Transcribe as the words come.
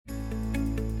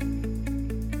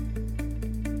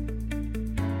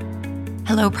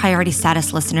Hello, Priority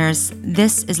Status listeners.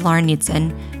 This is Lauren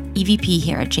Knudsen, EVP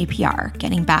here at JPR,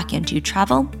 getting back into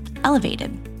travel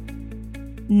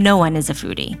elevated. No one is a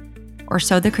foodie, or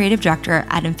so the creative director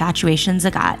at Infatuation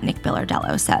Zagat, Nick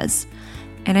Bilardello, says.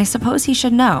 And I suppose he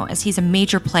should know, as he's a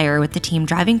major player with the team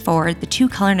driving forward the two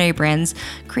culinary brands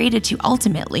created to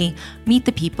ultimately meet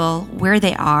the people where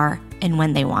they are and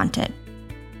when they want it.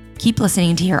 Keep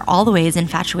listening to hear all the ways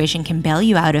infatuation can bail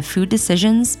you out of food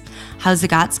decisions, how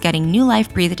Zagat's getting new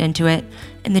life breathed into it,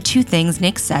 and the two things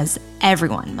Nick says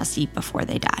everyone must eat before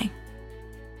they die.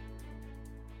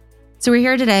 So we're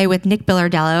here today with Nick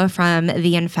Bilardello from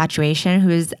The Infatuation,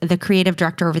 who is the creative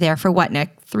director over there for what,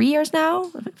 Nick? 3 years now?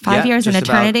 5 years, an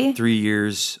eternity? About 3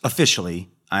 years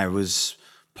officially. I was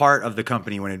part of the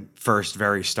company when it first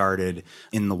very started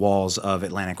in the walls of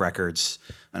Atlantic Records,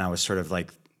 and I was sort of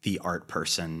like the art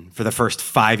person for the first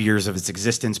 5 years of its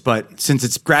existence. But since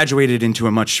it's graduated into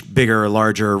a much bigger,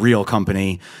 larger, real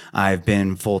company, I've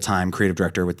been full-time creative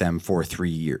director with them for 3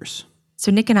 years.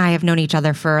 So Nick and I have known each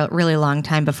other for a really long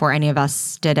time before any of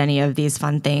us did any of these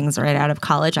fun things right out of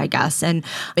college, I guess. And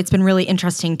it's been really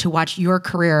interesting to watch your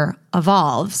career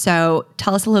evolve. So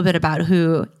tell us a little bit about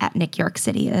who at Nick York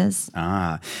City is.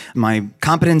 My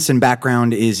competence and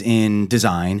background is in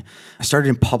design. I started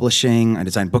in publishing. I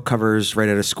designed book covers right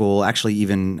out of school. Actually,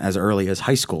 even as early as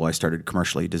high school, I started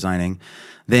commercially designing.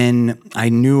 Then I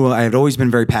knew I had always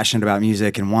been very passionate about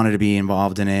music and wanted to be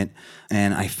involved in it.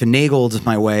 And I finagled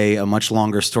my way, a much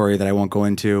longer story that I won't go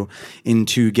into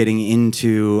getting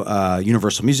into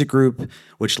Universal Music Group,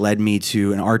 which led me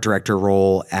to an art director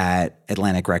role at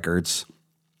Atlantic Records.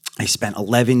 I spent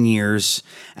 11 years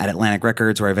at Atlantic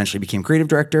Records, where I eventually became creative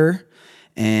director.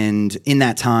 And in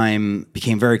that time,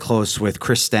 became very close with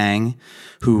Chris Stang,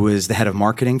 who was the head of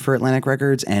marketing for Atlantic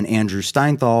Records, and Andrew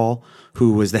Steinthal,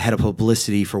 who was the head of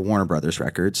publicity for Warner Brothers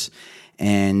Records.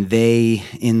 And they,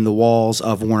 in the walls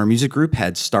of Warner Music Group,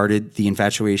 had started The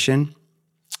Infatuation.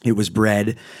 It was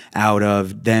bred out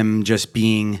of them just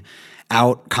being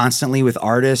out constantly with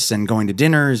artists and going to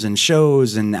dinners and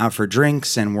shows and out for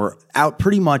drinks, and were out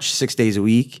pretty much 6 days a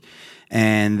week.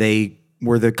 And they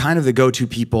were the kind of the go-to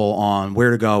people on where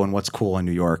to go and what's cool in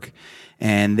New York.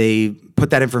 And they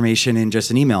put that information in just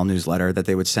an email newsletter that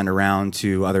they would send around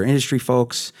to other industry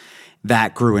folks.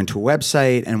 That grew into a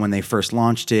website, and when they first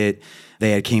launched it,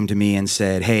 they had came to me and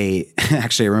said, hey,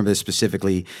 actually I remember this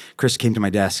specifically, Chris came to my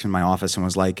desk in my office and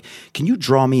was like, can you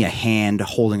draw me a hand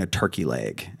holding a turkey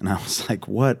leg? And I was like,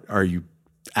 what are you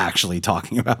actually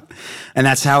talking about? And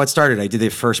that's how it started. I did the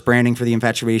first branding for The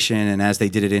Infatuation, and as they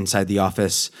did it inside the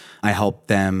office, I helped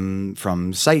them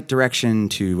from site direction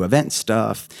to event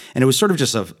stuff. And it was sort of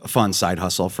just a fun side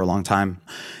hustle for a long time.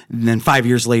 And then 5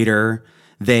 years later,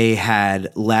 they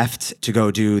had left to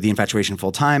go do The Infatuation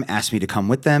full time, asked me to come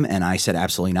with them, and I said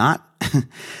absolutely not.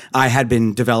 I had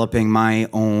been developing my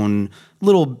own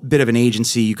little bit of an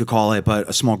agency, you could call it, but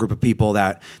a small group of people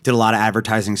that did a lot of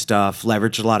advertising stuff,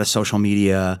 leveraged a lot of social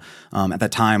media. At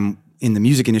that time in the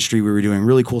music industry, we were doing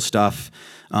really cool stuff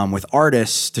with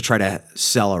artists to try to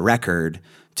sell a record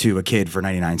to a kid for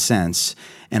 99 cents.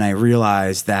 And I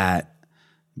realized that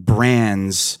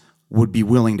brands would be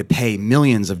willing to pay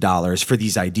millions of dollars for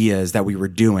these ideas that we were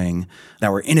doing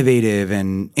that were innovative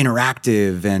and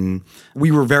interactive. And we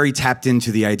were very tapped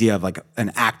into the idea of like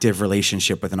an active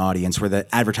relationship with an audience, where the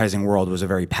advertising world was a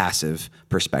very passive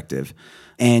perspective.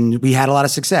 And we had a lot of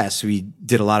success. We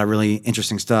did a lot of really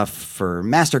interesting stuff for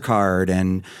MasterCard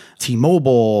and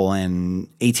T-Mobile and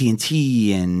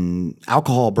AT&T and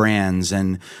alcohol brands,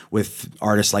 and with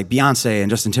artists like Beyonce and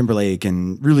Justin Timberlake,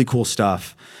 and really cool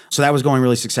stuff. So that was going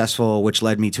really successful, which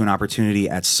led me to an opportunity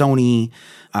at Sony.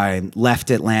 I left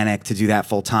Atlantic to do that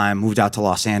full time, moved out to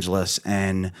Los Angeles,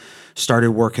 and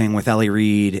started working with L.A.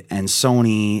 Reid and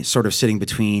Sony, sort of sitting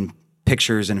between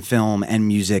pictures and film and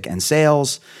music and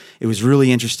sales. It was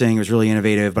really interesting. It was really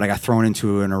innovative, but I got thrown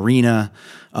into an arena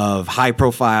of high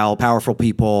profile, powerful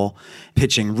people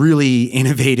pitching really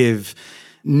innovative,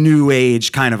 new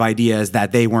age kind of ideas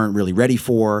that they weren't really ready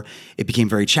for. It became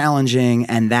very challenging.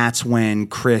 And that's when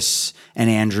Chris and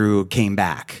Andrew came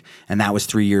back. And that was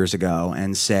 3 years ago,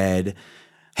 and said,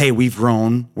 hey, we've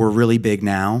grown. We're really big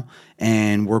now,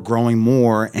 and we're growing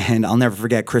more. And I'll never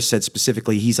forget, Chris said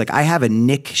specifically, he's like, I have a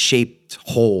Nick-shaped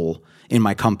hole in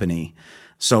my company,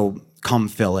 so come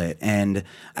fill it. And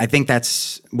I think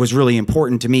was really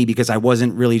important to me, because I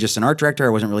wasn't really just an art director. I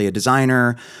wasn't really a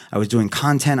designer. I was doing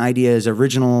content ideas,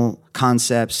 original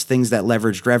concepts, things that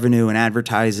leveraged revenue and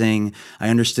advertising. I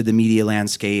understood the media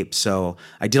landscape. So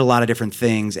I did a lot of different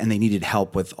things, and they needed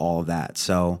help with all of that.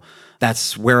 So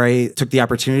that's where I took the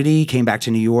opportunity, came back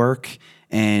to New York,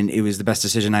 And it was the best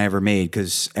decision I ever made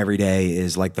because every day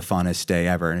is like the funnest day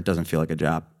ever and it doesn't feel like a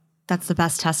job. That's the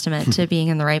best testament to being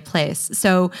in the right place.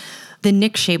 So the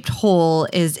Nick-shaped hole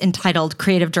is entitled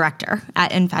Creative Director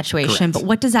at Infatuation. Correct. But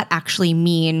what does that actually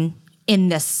mean in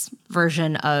this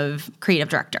version of Creative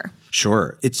Director?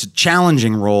 Sure. It's a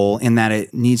challenging role in that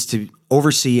it needs to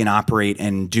oversee and operate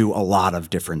and do a lot of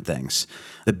different things.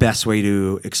 The best way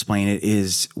to explain it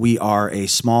is we are a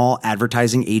small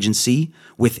advertising agency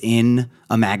within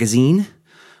a magazine.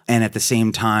 And at the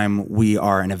same time, we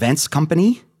are an events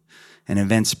company, an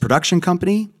events production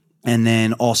company, and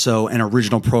then also an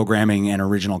original programming and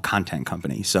original content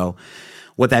company. So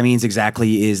what that means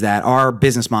exactly is that our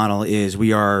business model is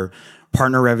we are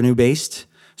partner revenue based.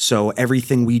 So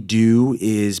everything we do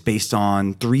is based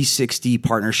on 360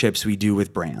 partnerships we do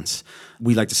with brands.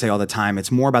 We like to say all the time,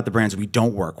 it's more about the brands we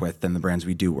don't work with than the brands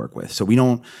we do work with. So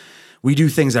we do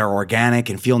things that are organic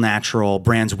and feel natural,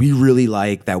 brands we really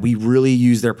like, that we really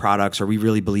use their products or we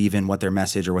really believe in what their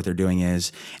message or what they're doing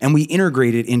is. And we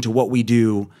integrate it into what we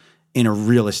do in a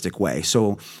realistic way.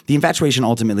 So the Infatuation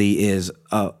ultimately is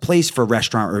a place for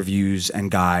restaurant reviews and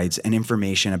guides and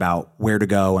information about where to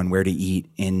go and where to eat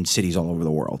in cities all over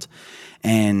the world.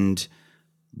 And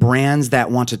brands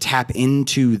that want to tap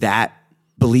into that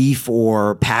belief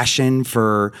or passion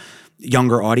for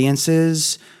younger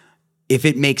audiences, if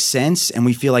it makes sense and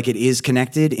we feel like it is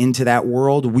connected into that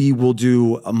world, we will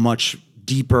do a much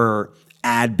deeper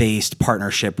ad-based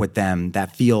partnership with them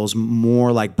that feels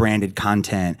more like branded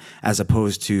content as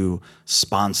opposed to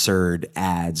sponsored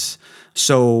ads.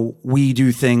 So we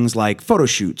do things like photo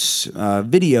shoots,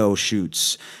 video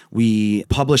shoots. We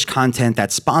publish content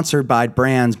that's sponsored by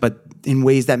brands, but in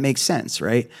ways that make sense,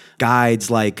 right?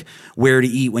 Guides like where to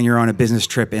eat when you're on a business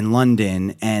trip in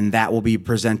London, and that will be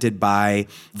presented by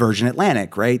Virgin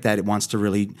Atlantic, right? That it wants to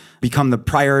really become the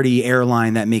priority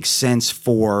airline that makes sense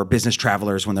for business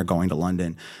travelers when they're going to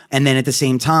London. And then at the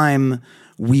same time,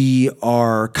 we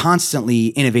are constantly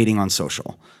innovating on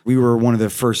social. We were one of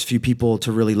the first few people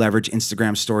to really leverage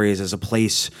Instagram stories as a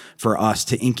place for us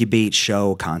to incubate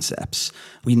show concepts.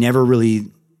 We never really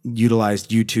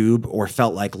utilized YouTube or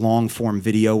felt like long form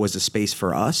video was a space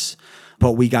for us,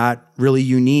 but we got really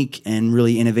unique and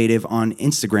really innovative on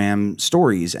Instagram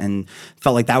stories and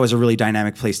felt like that was a really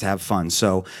dynamic place to have fun.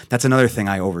 So that's another thing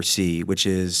I oversee, which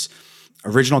is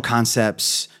original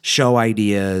concepts, show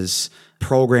ideas,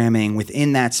 programming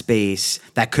within that space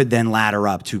that could then ladder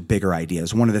up to bigger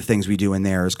ideas. One of the things we do in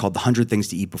there is called the 100 Things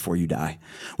to Eat Before You Die,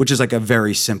 which is like a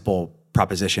very simple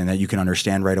proposition that you can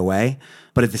understand right away.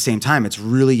 But at the same time, it's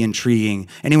really intriguing.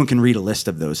 Anyone can read a list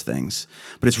of those things,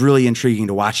 but it's really intriguing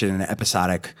to watch it in an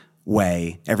episodic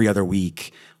way. Every other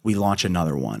week, we launch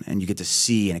another one, and you get to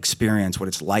see and experience what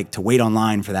it's like to wait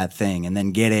online for that thing and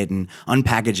then get it and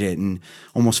unpackage it and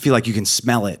almost feel like you can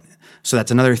smell it. So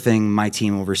that's another thing my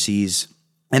team oversees.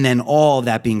 And then all of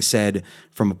that being said,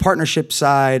 from a partnership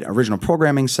side, original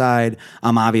programming side,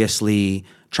 I'm obviously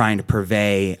trying to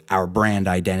purvey our brand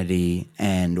identity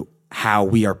and how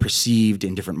we are perceived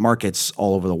in different markets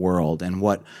all over the world and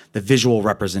what the visual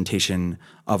representation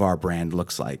of our brand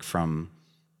looks like, from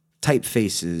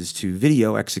typefaces to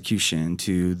video execution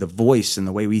to the voice and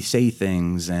the way we say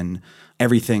things, and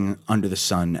everything under the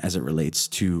sun as it relates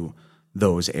to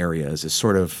those areas is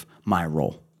sort of my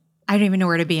role. I don't even know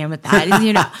where to begin with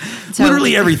that. So,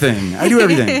 literally everything. I do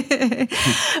everything.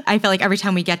 I feel like every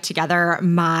time we get together,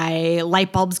 my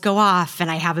light bulbs go off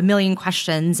and I have a million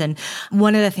questions. And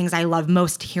one of the things I love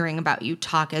most hearing about you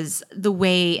talk is the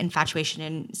way Infatuation,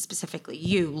 and specifically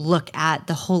you, look at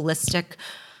the holistic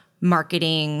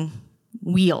marketing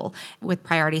wheel. With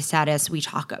Priority Status, we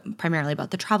talk primarily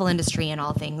about the travel industry and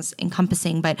all things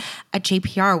encompassing, but at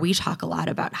JPR, we talk a lot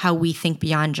about how we think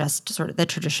beyond just sort of the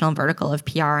traditional vertical of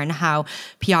PR, and how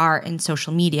PR and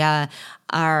social media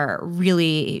are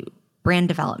really brand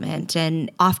development. And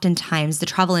oftentimes the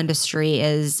travel industry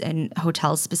is, and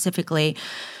hotels specifically,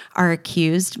 are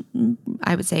accused,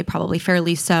 I would say probably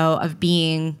fairly so, of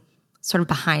being sort of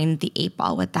behind the eight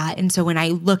ball with that. And so when I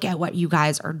look at what you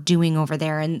guys are doing over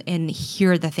there and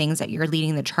hear the things that you're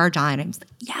leading the charge on, I'm just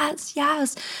like,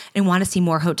 yes. And want to see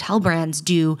more hotel brands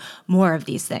do more of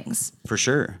these things. For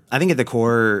sure. I think at the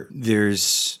core,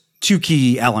 there's two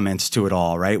key elements to it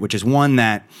all, right? Which is one,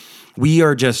 that we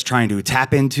are just trying to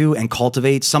tap into and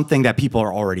cultivate something that people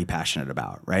are already passionate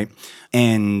about, right?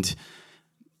 And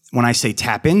when I say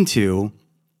tap into,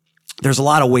 there's a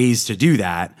lot of ways to do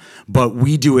that, but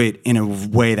we do it in a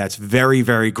way that's very,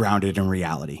 very grounded in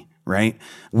reality, right?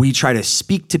 We try to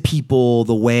speak to people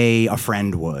the way a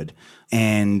friend would,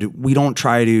 and we don't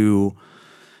try to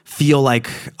feel like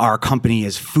our company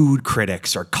is food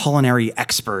critics or culinary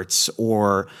experts,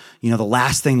 or, the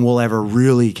last thing we'll ever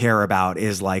really care about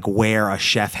is like where a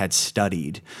chef had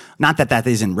studied. Not that that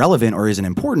isn't relevant or isn't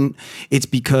important. It's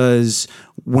because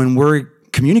when we're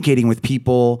communicating with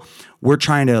people, we're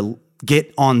trying to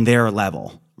get on their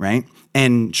level, right?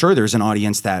 And sure, there's an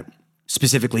audience that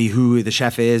specifically who the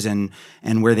chef is and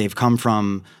where they've come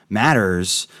from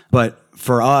matters. But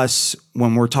for us,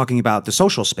 when we're talking about the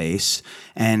social space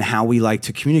and how we like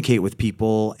to communicate with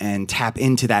people and tap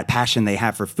into that passion they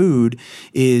have for food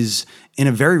is in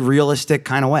a very realistic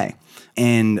kind of way.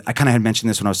 And I kind of had mentioned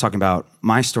this when I was talking about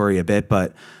my story a bit,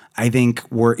 but I think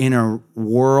we're in a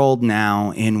world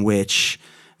now in which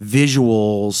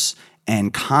visuals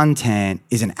and content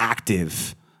is an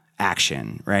active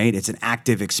action, right? It's an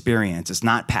active experience. It's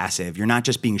not passive. You're not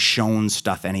just being shown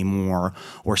stuff anymore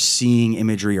or seeing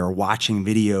imagery or watching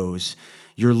videos.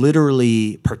 You're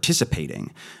literally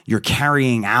participating. You're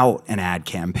carrying out an ad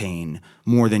campaign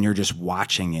more than you're just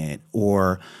watching it.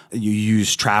 Or you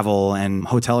use travel and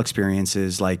hotel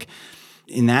experiences. Like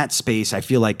in that space, I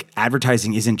feel like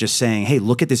advertising isn't just saying, hey,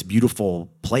 look at this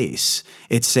beautiful place.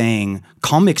 It's saying,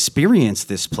 come experience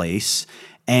this place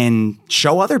and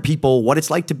show other people what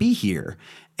it's like to be here.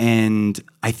 And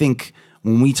I think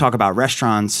when we talk about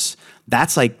restaurants,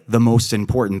 that's like the most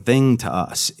important thing to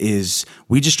us is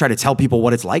we just try to tell people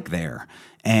what it's like there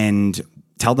and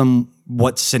tell them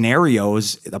what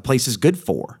scenarios the place is good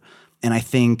for. And I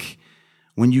think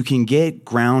when you can get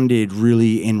grounded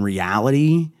really in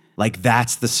reality, like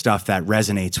that's the stuff that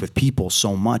resonates with people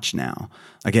so much now.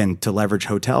 Again, to leverage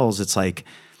hotels, it's like,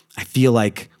 I feel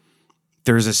like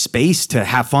there's a space to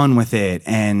have fun with it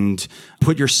and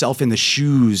put yourself in the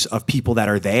shoes of people that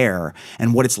are there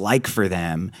and what it's like for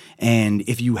them. And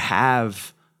if you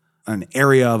have an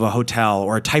area of a hotel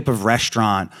or a type of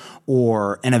restaurant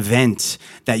or an event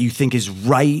that you think is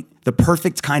right, the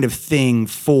perfect kind of thing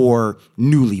for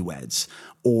newlyweds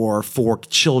or for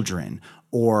children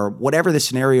or whatever the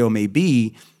scenario may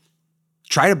be,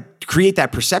 try to create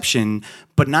that perception,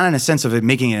 but not in a sense of it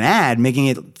making an ad, making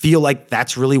it feel like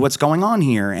that's really what's going on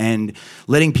here and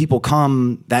letting people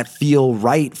come that feel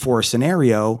right for a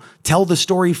scenario, tell the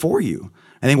story for you.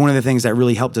 I think one of the things that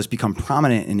really helped us become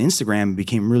prominent in Instagram,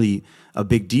 became really a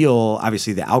big deal.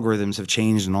 Obviously the algorithms have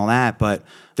changed and all that, but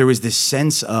there was this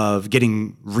sense of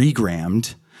getting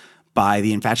regrammed by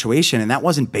the infatuation. And that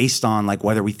wasn't based on like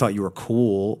whether we thought you were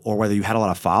cool or whether you had a lot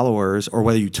of followers or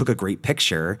whether you took a great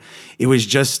picture. It was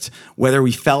just whether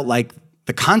we felt like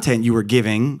the content you were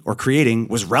giving or creating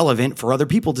was relevant for other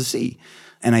people to see.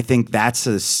 And I think that's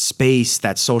a space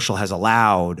that social has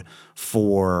allowed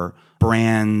for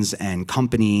brands and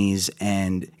companies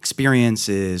and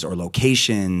experiences or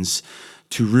locations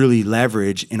to really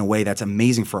leverage in a way that's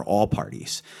amazing for all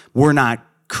parties. We're not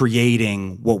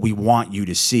creating what we want you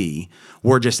to see.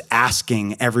 We're just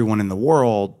asking everyone in the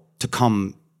world to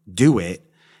come do it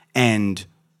and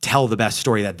tell the best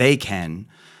story that they can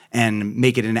and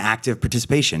make it an active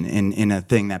participation in a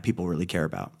thing that people really care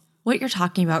about. What you're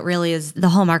talking about really is the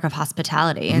hallmark of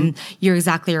hospitality. Mm-hmm. And you're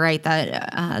exactly right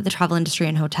that the travel industry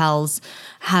and hotels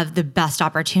have the best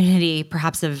opportunity,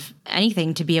 perhaps of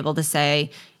anything, to be able to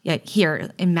say, yeah,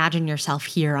 here, imagine yourself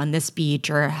here on this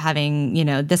beach or having,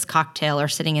 this cocktail or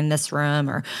sitting in this room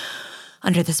or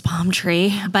under this palm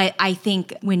tree. But I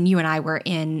think when you and I were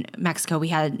in Mexico,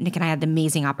 Nick and I had the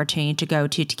amazing opportunity to go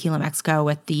to Tequila Mexico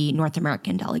with the North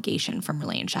American delegation from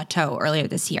Relais and Chateau earlier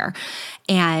this year.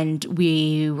 And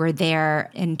we were there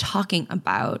and talking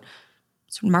about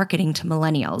marketing to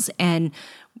millennials. And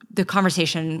the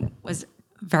conversation was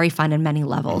very fun in many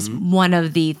levels. Mm-hmm. One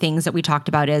of the things that we talked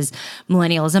about is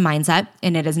millennial is a mindset,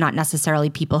 and it is not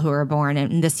necessarily people who are born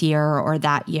in this year or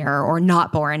that year or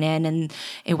not born in, and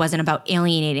it wasn't about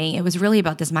alienating. It was really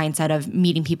about this mindset of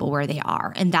meeting people where they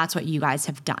are, and that's what you guys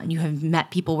have done. You have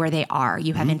met people where they are.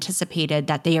 You have anticipated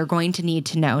that they are going to need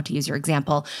to know, to use your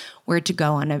example, where to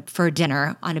go for a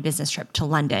dinner on a business trip to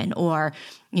London, or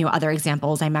other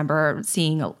examples. I remember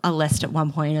seeing a list at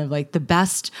one point of like the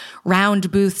best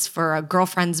round booths for a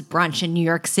girlfriend's brunch in New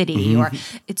York City, or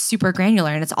it's super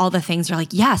granular. And it's all the things you're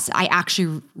like, yes, I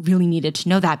actually really needed to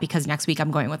know that because next week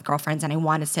I'm going with girlfriends and I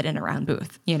want to sit in a round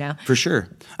booth, For sure.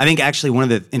 I think actually one of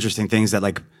the interesting things that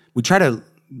like we try to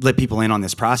let people in on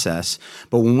this process,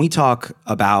 but when we talk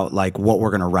about like what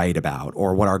we're going to write about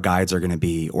or what our guides are going to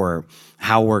be or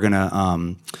how we're going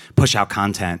to push out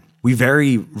content, we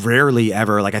very rarely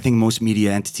ever, like I think most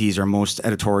media entities or most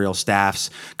editorial staffs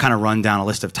kind of run down a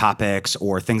list of topics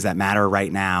or things that matter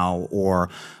right now or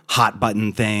hot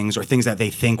button things or things that they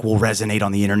think will resonate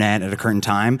on the internet at a current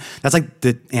time. That's like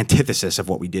the antithesis of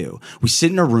what we do. We sit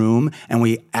in a room and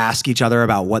we ask each other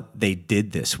about what they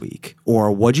did this week, or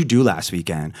what'd you do last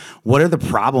weekend? What are the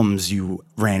problems you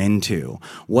ran into?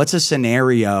 What's a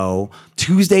scenario?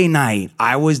 Tuesday night,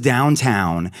 I was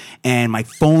downtown and my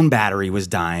phone battery was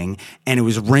dying and it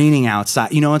was raining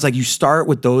outside. It's like you start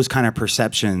with those kind of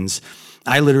perceptions.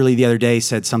 I literally the other day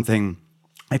said something.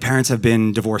 My parents have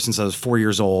been divorced since I was 4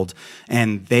 years old,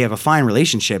 and they have a fine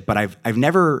relationship, but I've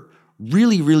never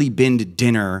really been to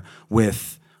dinner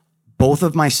with both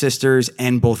of my sisters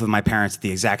and both of my parents at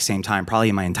the exact same time, probably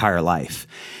in my entire life.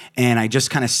 And I just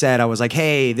kind of said, I was like,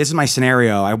 hey, this is my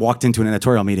scenario. I walked into an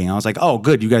editorial meeting. I was like, oh,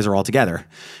 good, you guys are all together.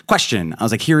 Question, I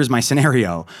was like, here's my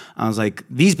scenario. I was like,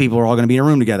 these people are all going to be in a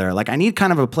room together. Like, I need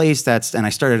kind of a place and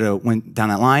I went down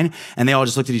that line, and they all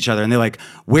just looked at each other, and they're like,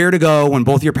 where to go when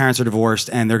both your parents are divorced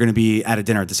and they're going to be at a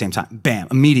dinner at the same time. Bam,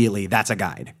 immediately, that's a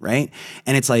guide, right?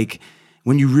 And it's like,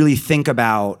 when you really think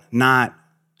about not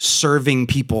serving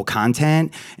people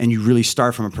content, and you really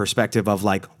start from a perspective of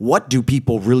like, what do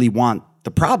people really want the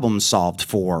problem solved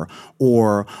for,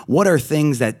 or what are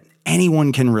things that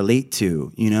anyone can relate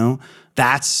to,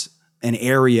 that's an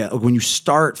area when you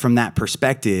start from that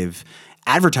perspective,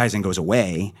 advertising goes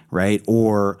away, right?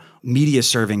 Or media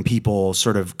serving people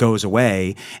sort of goes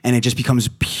away, and it just becomes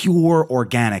pure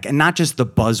organic, and not just the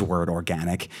buzzword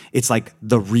organic. It's like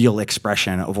the real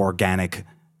expression of organic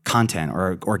content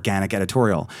or organic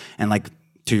editorial. And like,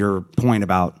 to your point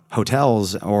about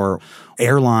hotels or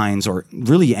airlines or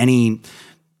really any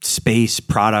space,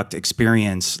 product,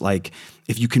 experience, like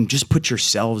if you can just put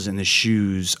yourselves in the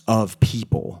shoes of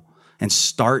people and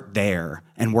start there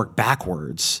and work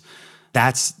backwards,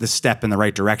 that's the step in the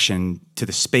right direction to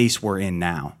the space we're in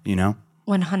now,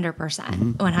 100%,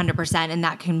 100%. And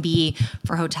that can be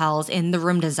for hotels in the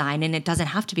room design. And it doesn't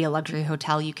have to be a luxury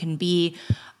hotel. You can be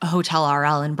a Hotel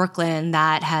RL in Brooklyn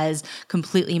that has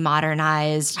completely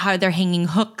modernized how they're hanging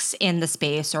hooks in the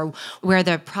space, or where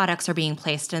the products are being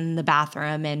placed in the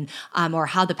bathroom, and or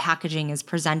how the packaging is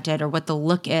presented, or what the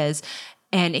look is.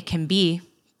 And it can be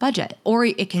budget, or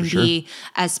it can be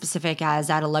as specific as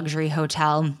at a luxury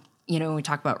hotel. When we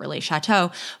talk about Relais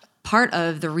Chateau, part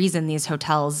of the reason these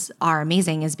hotels are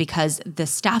amazing is because the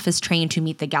staff is trained to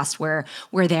meet the guest where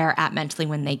they're at mentally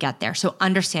when they get there. So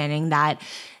understanding that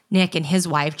Nick and his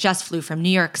wife just flew from New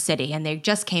York City, and they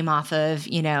just came off of,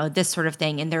 this sort of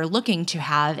thing, and they're looking to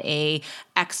have a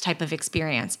X type of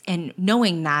experience. And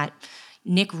knowing that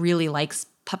Nick really likes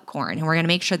popcorn, and we're going to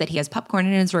make sure that he has popcorn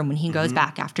in his room when he goes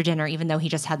back after dinner, even though he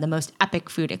just had the most epic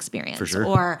food experience. For sure.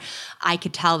 Or I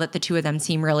could tell that the two of them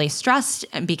seem really stressed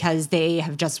because they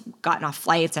have just gotten off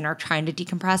flights and are trying to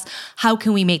decompress. How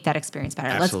can we make that experience better?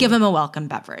 Absolutely. Let's give them a welcome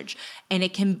beverage. And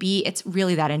it's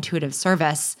really that intuitive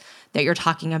service that you're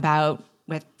talking about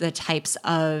with the types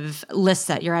of lists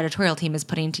that your editorial team is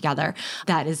putting together.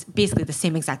 That is basically the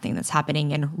same exact thing that's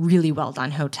happening in really well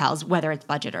done hotels, whether it's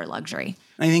budget or luxury.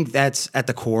 I think that's at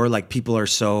the core. Like, people are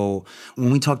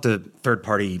when we talk to third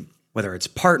party, whether it's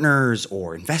partners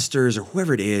or investors or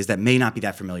whoever it is that may not be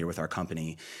that familiar with our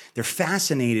company, they're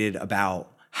fascinated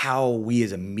about how we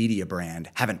as a media brand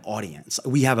have an audience.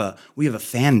 We have a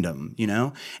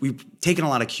fandom, We've taken a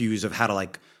lot of cues of how to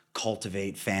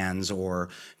cultivate fans or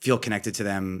feel connected to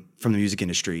them from the music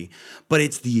industry. But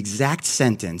it's the exact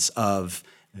sentence of,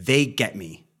 they get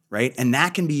me, right? And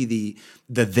that can be the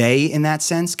they in that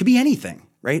sense, could be anything,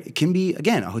 right? It can be,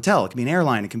 again, a hotel, it can be an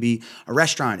airline, it can be a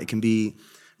restaurant, it can be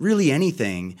really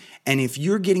anything. And if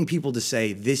you're getting people to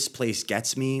say, this place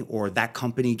gets me, or that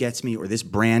company gets me, or this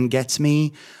brand gets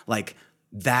me,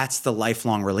 that's the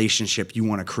lifelong relationship you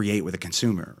want to create with a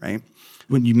consumer, right?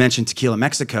 When you mentioned Tequila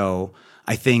Mexico,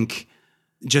 I think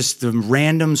just the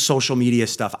random social media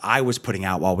stuff I was putting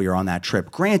out while we were on that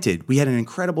trip. Granted, we had an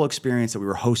incredible experience that we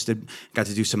were hosted, got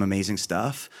to do some amazing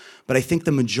stuff. But I think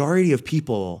the majority of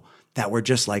people that were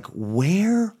just like,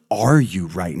 where are you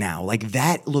right now?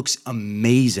 That looks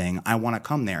amazing. I want to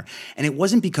come there. And it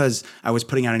wasn't because I was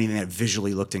putting out anything that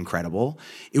visually looked incredible.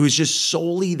 It was just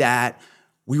solely that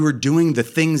we were doing the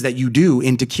things that you do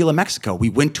in Tequila Mexico. We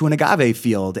went to an agave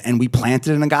field and we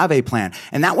planted an agave plant.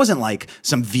 And that wasn't like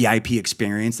some VIP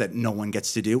experience that no one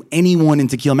gets to do. Anyone in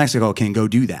Tequila Mexico can go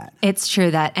do that. It's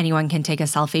true that anyone can take a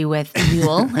selfie with a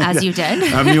mule, as you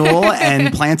did. A mule,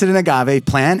 and planted an agave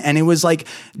plant. And it was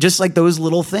just like those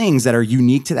little things that are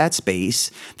unique to that space,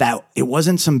 that it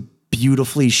wasn't some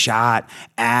beautifully shot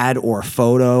ad or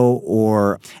photo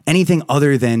or anything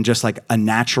other than just like a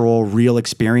natural, real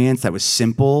experience that was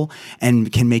simple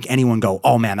and can make anyone go,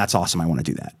 oh man, that's awesome. I want to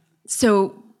do that.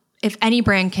 So if any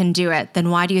brand can do it,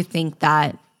 then why do you think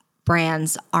that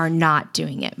brands are not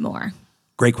doing it more?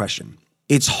 Great question.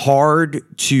 It's hard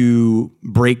to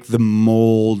break the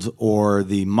mold or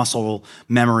the muscle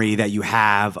memory that you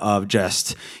have of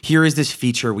just, here is this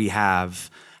feature we have.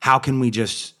 How can we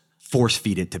just force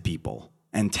feed it to people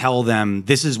and tell them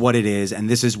this is what it is and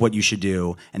this is what you should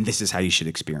do and this is how you should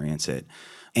experience it?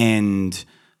 And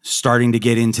starting to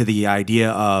get into the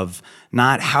idea of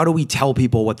not how do we tell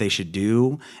people what they should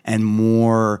do, and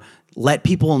more let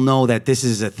people know that this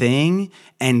is a thing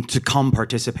and to come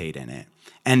participate in it,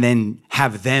 and then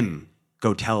have them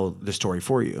go tell the story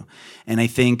for you. And I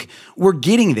think we're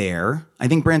getting there. I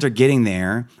think brands are getting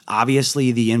there.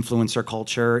 Obviously, the influencer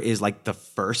culture is like the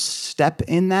first step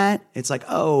in that. It's like,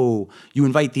 oh, you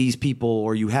invite these people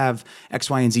or you have X,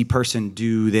 Y, and Z person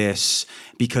do this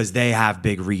because they have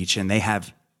big reach and they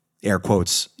have, air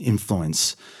quotes,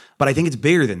 influence. But I think it's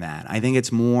bigger than that. I think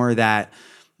it's more that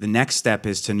the next step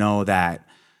is to know that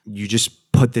you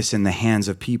just put this in the hands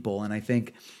of people. And I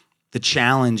think the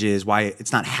challenge is why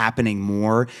it's not happening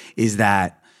more is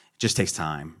that it just takes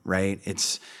time, right?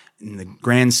 It's in the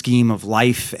grand scheme of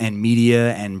life and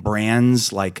media and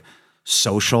brands, like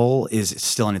social is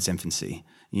still in its infancy.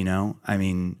 You know, I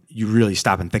mean, you really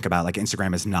stop and think about like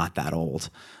Instagram is not that old.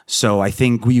 So I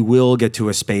think we will get to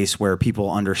a space where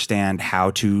people understand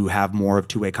how to have more of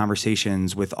two-way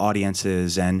conversations with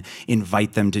audiences and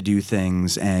invite them to do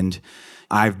things. And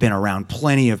I've been around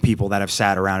plenty of people that have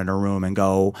sat around in a room and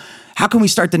go, how can we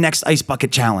start the next ice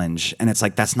bucket challenge? And it's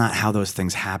like, that's not how those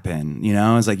things happen. You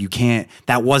know, it's like, you can't,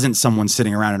 that wasn't someone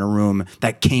sitting around in a room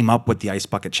that came up with the ice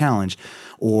bucket challenge.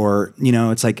 Or, you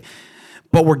know, it's like,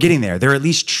 but we're getting there. They're at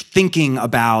least thinking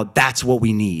about that's what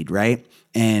we need, right?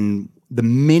 And the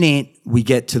minute we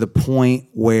get to the point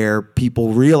where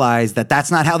people realize that that's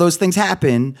not how those things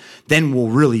happen, then we'll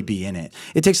really be in it.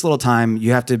 It takes a little time.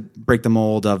 You have to break the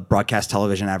mold of broadcast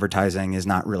television advertising is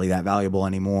not really that valuable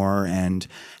anymore, and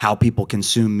how people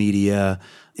consume media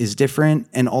is different.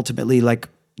 And ultimately, like,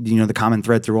 you know, the common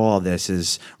thread through all of this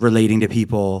is relating to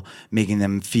people, making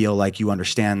them feel like you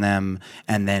understand them,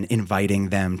 and then inviting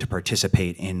them to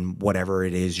participate in whatever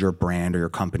it is your brand or your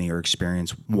company or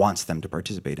experience wants them to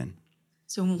participate in.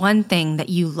 So one thing that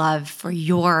you love for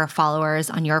your followers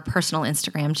on your personal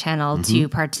Instagram channel to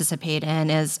participate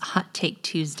in is Hot Take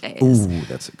Tuesdays. Ooh,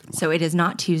 that's a good one. So it is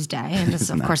not Tuesday, and this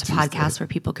is, of course, a podcast where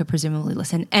people could presumably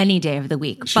listen any day of the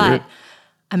week. Sure. But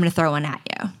I'm going to throw one at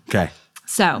you. Okay.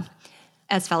 So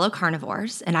as fellow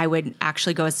carnivores, and I would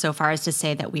actually go so far as to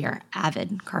say that we are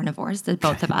avid carnivores, the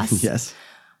both of us. Yes.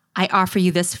 I offer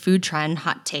you this food trend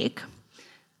hot take.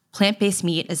 Plant-based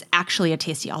meat is actually a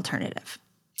tasty alternative.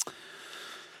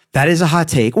 That is a hot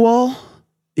take. Well,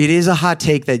 it is a hot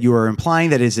take that you are implying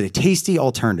that it is a tasty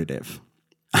alternative.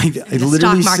 I the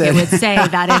stock market would say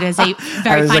that it is a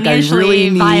very financially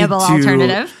viable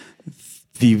alternative.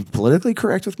 Be politically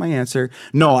correct with my answer.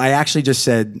 No, I actually just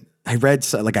said, I read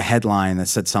like a headline that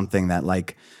said something that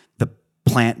like the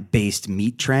plant-based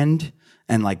meat trend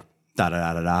and like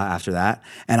da-da-da-da-da after that.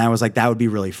 And I was like, that would be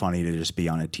really funny to just be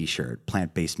on a t-shirt,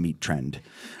 plant-based meat trend.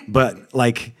 But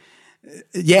like,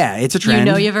 yeah, it's a trend.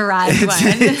 You know you've arrived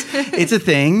when. It's a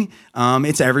thing.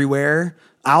 It's everywhere.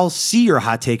 I'll see your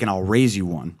hot take and I'll raise you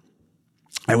one.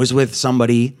 I was with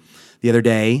somebody the other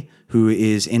day who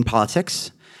is in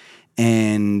politics,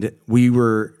 and we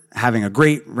were having a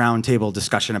great roundtable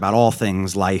discussion about all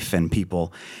things life and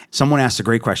people. Someone asked a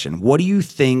great question. What do you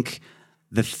think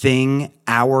the thing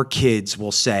our kids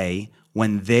will say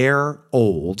when they're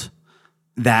old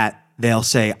that they'll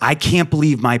say, I can't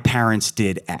believe my parents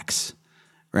did X,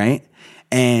 right?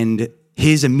 And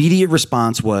his immediate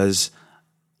response was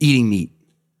eating meat.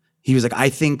 He was like, I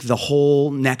think the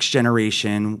whole next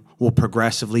generation will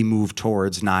progressively move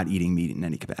towards not eating meat in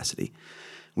any capacity.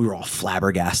 We were all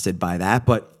flabbergasted by that.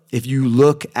 But if you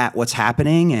look at what's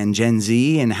happening and Gen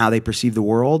Z and how they perceive the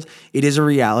world, it is a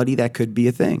reality that could be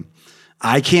a thing.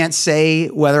 I can't say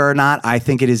whether or not I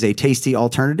think it is a tasty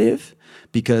alternative,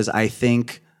 because I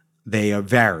think they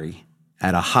vary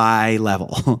at a high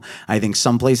level. I think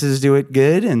some places do it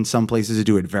good and some places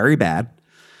do it very bad.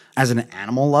 As an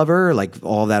animal lover, like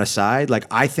all that aside, like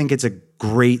I think it's a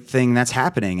great thing that's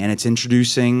happening, and it's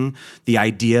introducing the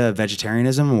idea of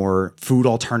vegetarianism or food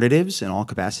alternatives in all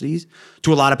capacities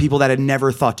to a lot of people that had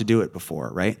never thought to do it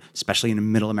before, right? Especially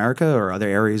in Middle America or other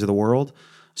areas of the world.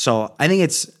 So I think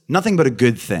it's nothing but a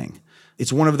good thing.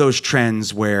 It's one of those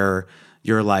trends where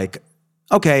you're like,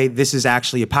 okay, this is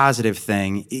actually a positive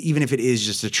thing, even if it is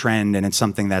just a trend and it's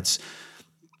something that's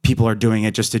people are doing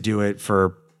it just to do it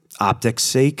for optics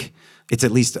sake. it's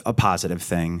at least a positive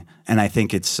thing. And I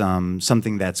think it's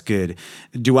something that's good.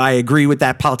 Do I agree with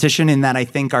that politician in that I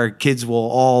think our kids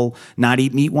will all not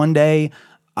eat meat one day?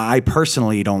 I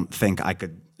personally don't think I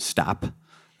could stop.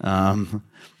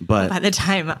 But by the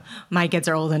time my kids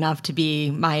are old enough to be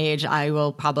my age, I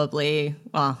will probably,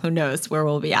 well, who knows where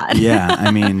we'll be at. Yeah,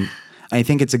 I mean, I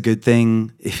think it's a good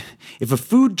thing. If a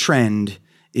food trend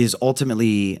is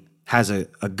ultimately has a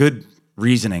good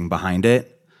reasoning behind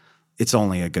it, it's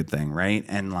only a good thing, right?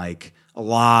 And like a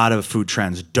lot of food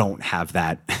trends don't have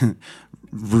that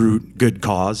root good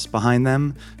cause behind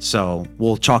them. So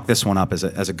we'll chalk this one up as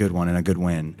a good one and a good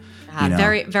win.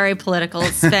 Very, very political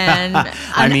spin.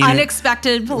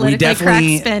 Unexpected politically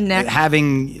correct spin, Nick.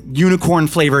 Having unicorn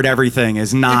flavored everything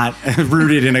is not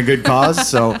rooted in a good cause.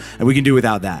 So we can do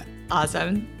without that.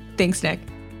 Awesome. Thanks, Nick.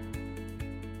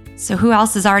 So who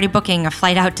else is already booking a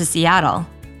flight out to Seattle?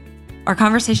 Our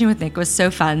conversation with Nick was so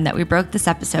fun that we broke this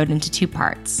episode into 2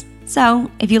 parts.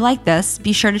 So if you like this,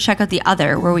 be sure to check out the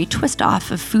other where we twist off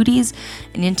of foodies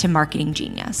and into marketing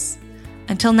genius.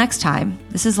 Until next time,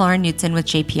 this is Lauren Knutson with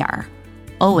JPR.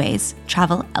 Always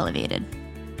travel elevated.